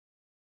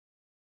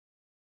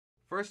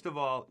First of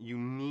all, you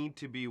need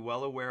to be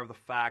well aware of the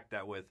fact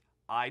that with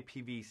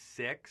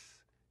IPv6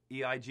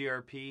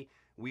 EIGRP,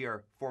 we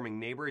are forming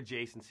neighbor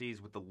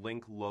adjacencies with the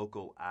link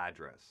local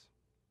address.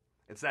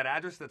 It's that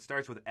address that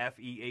starts with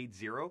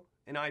FE80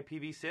 in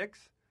IPv6.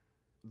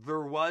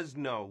 There was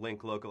no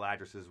link local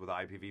addresses with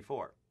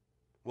IPv4.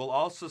 We'll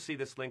also see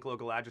this link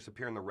local address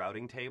appear in the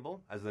routing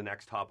table as the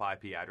next hop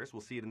IP address. We'll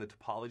see it in the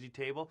topology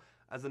table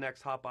as the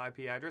next hop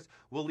IP address.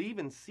 We'll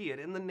even see it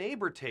in the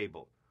neighbor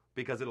table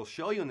because it'll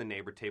show you in the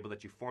neighbor table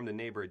that you formed a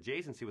neighbor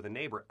adjacency with a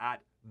neighbor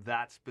at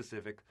that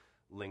specific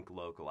link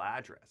local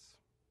address.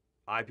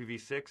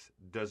 IPv6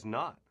 does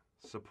not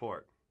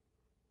support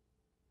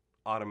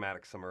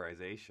automatic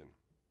summarization.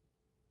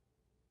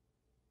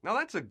 Now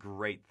that's a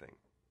great thing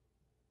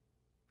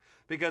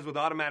because with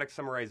automatic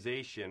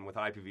summarization with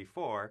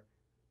IPv4,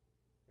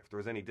 if there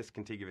was any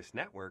discontiguous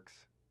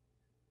networks,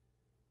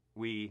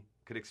 we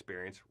could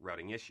experience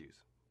routing issues,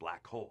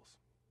 black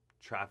holes,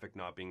 traffic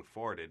not being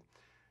forwarded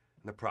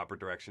in the proper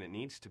direction it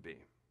needs to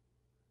be.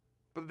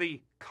 But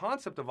the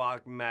concept of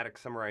automatic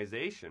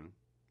summarization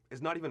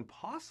is not even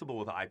possible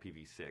with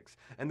IPv6.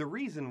 And the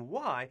reason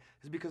why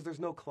is because there's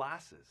no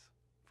classes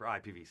for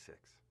IPv6.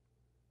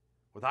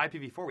 With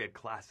IPv4, we had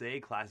Class A,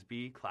 Class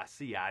B, Class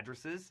C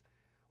addresses.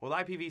 With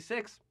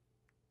IPv6,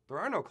 there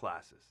are no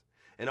classes.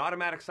 And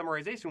automatic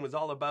summarization was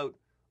all about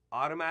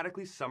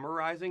automatically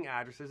summarizing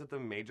addresses at the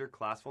major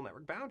classful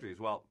network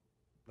boundaries. Well,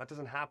 that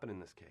doesn't happen in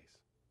this case.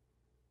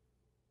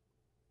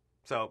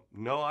 So,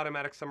 no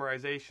automatic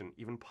summarization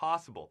even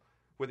possible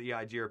with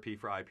EIGRP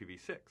for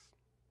IPv6.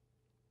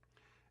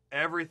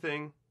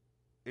 Everything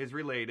is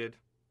related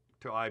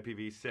to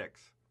IPv6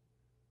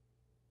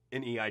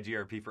 in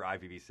EIGRP for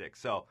IPv6.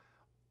 So,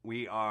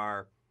 we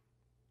are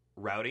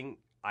routing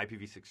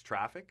IPv6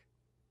 traffic.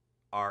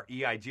 Our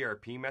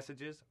EIGRP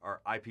messages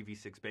are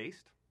IPv6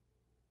 based.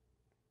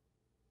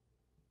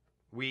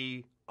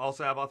 We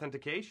also have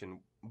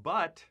authentication,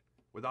 but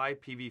with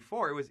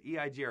IPv4, it was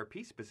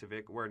EIGRP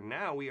specific, where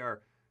now we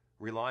are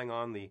relying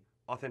on the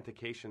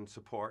authentication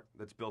support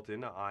that's built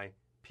into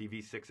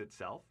IPv6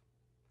 itself.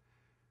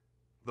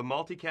 The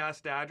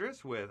multicast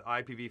address with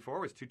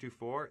IPv4 was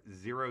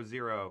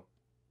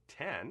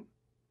 224.00.10.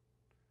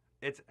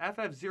 It's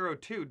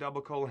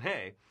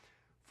FF02:A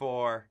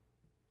for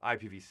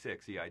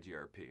IPv6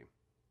 EIGRP.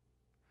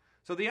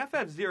 So the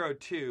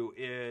FF02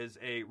 is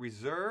a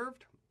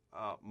reserved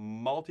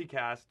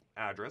multicast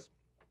address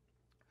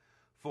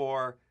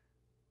for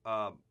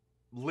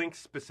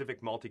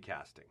link-specific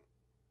multicasting.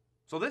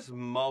 So this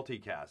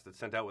multicast that's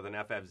sent out with an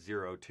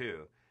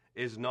FF02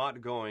 is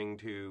not going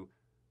to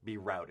be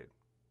routed.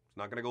 It's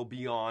not going to go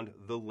beyond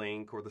the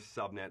link or the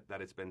subnet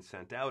that it's been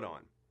sent out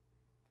on.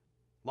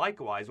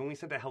 Likewise, when we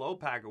sent a hello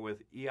packet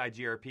with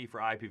EIGRP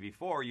for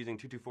IPv4 using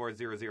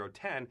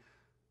 224.00.10,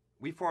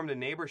 we formed a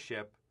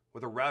neighborship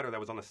with a router that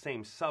was on the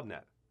same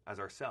subnet as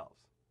ourselves.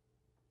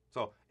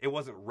 So it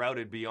wasn't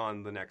routed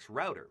beyond the next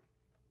router.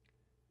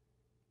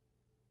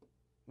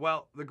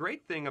 Well, the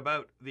great thing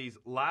about these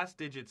last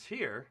digits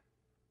here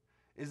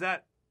is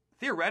that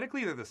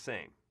theoretically they're the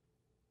same.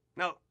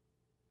 Now,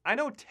 I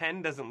know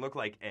 10 doesn't look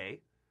like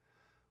A,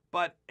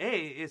 but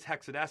A is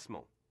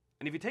hexadecimal.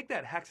 And if you take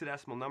that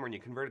hexadecimal number and you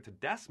convert it to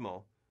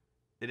decimal,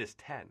 it is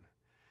 10.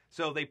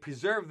 So they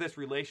preserve this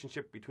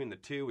relationship between the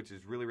two, which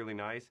is really, really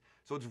nice.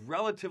 So it's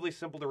relatively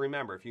simple to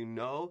remember. If you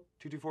know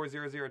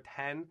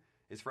 224.00.10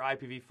 is for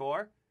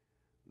IPv4,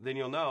 then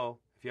you'll know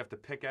if you have to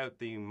pick out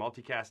the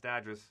multicast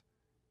address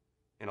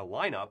in a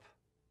lineup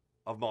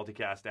of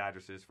multicast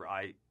addresses for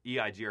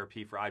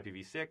EIGRP for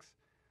IPv6,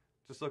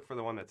 just look for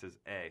the one that says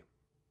A,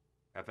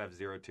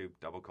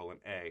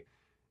 FF02:A,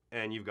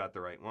 and you've got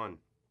the right one.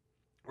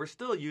 We're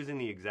still using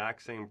the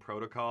exact same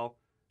protocol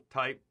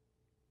type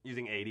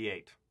using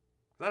 88.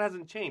 That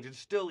hasn't changed. It's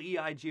still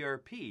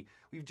EIGRP.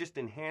 We've just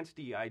enhanced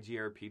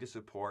EIGRP to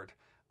support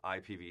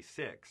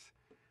IPv6.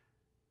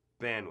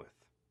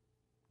 Bandwidth,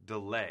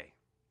 delay,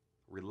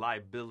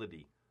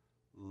 reliability,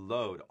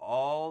 load,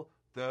 all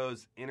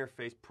those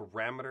interface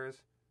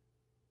parameters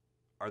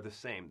are the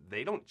same.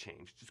 They don't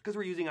change. Just because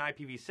we're using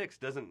IPv6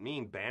 doesn't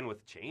mean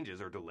bandwidth changes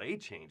or delay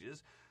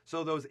changes.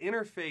 So those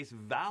interface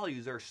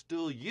values are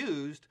still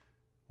used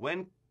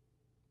when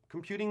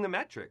computing the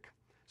metric.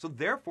 So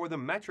therefore, the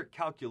metric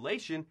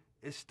calculation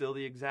is still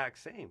the exact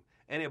same.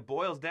 And it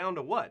boils down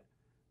to what?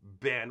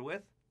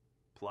 Bandwidth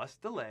plus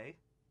delay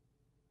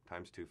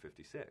times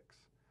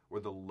 256,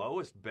 where the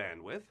lowest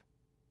bandwidth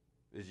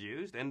is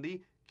used and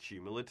the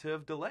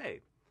cumulative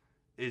delay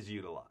is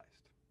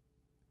utilized.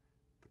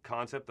 The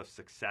concept of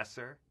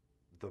successor,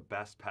 the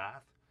best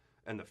path,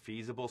 and the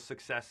feasible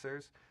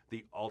successors,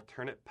 the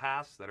alternate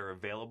paths that are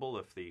available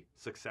if the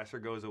successor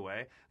goes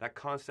away, that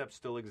concept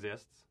still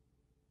exists.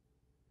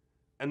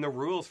 And the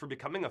rules for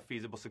becoming a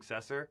feasible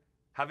successor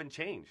haven't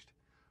changed.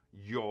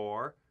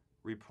 Your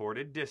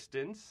reported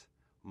distance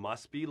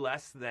must be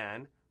less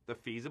than the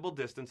feasible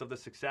distance of the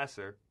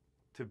successor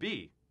to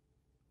be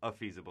a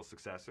feasible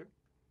successor.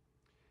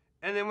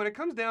 And then when it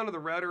comes down to the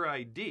router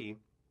ID,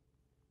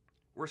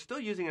 we're still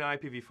using an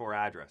IPv4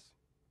 address.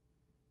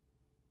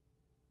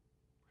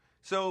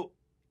 So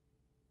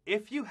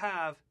if you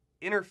have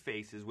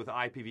interfaces with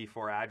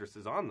IPv4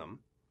 addresses on them,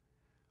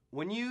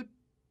 when you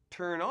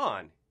turn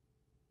on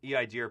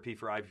EIGRP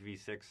for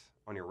IPv6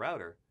 on your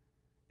router,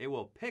 it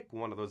will pick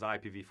one of those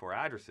IPv4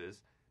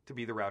 addresses to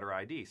be the router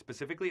ID.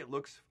 Specifically, it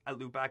looks at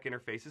loopback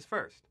interfaces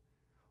first.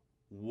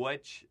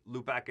 Which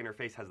loopback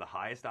interface has the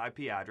highest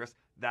IP address,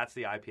 that's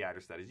the IP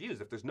address that is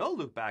used. If there's no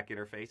loopback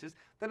interfaces,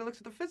 then it looks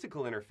at the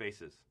physical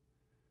interfaces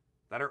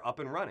that are up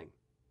and running.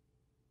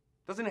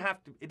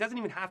 It doesn't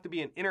even have to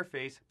be an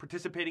interface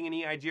participating in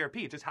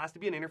EIGRP. It just has to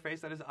be an interface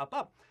that is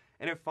up.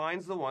 And it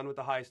finds the one with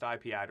the highest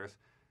IP address,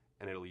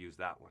 and it'll use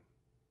that one.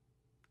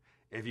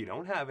 If you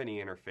don't have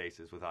any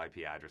interfaces with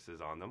IP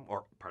addresses on them,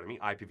 or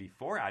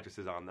IPv4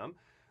 addresses on them,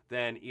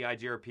 then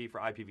EIGRP for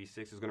IPv6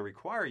 is going to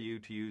require you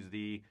to use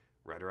the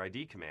router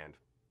ID command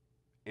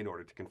in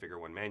order to configure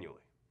one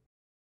manually.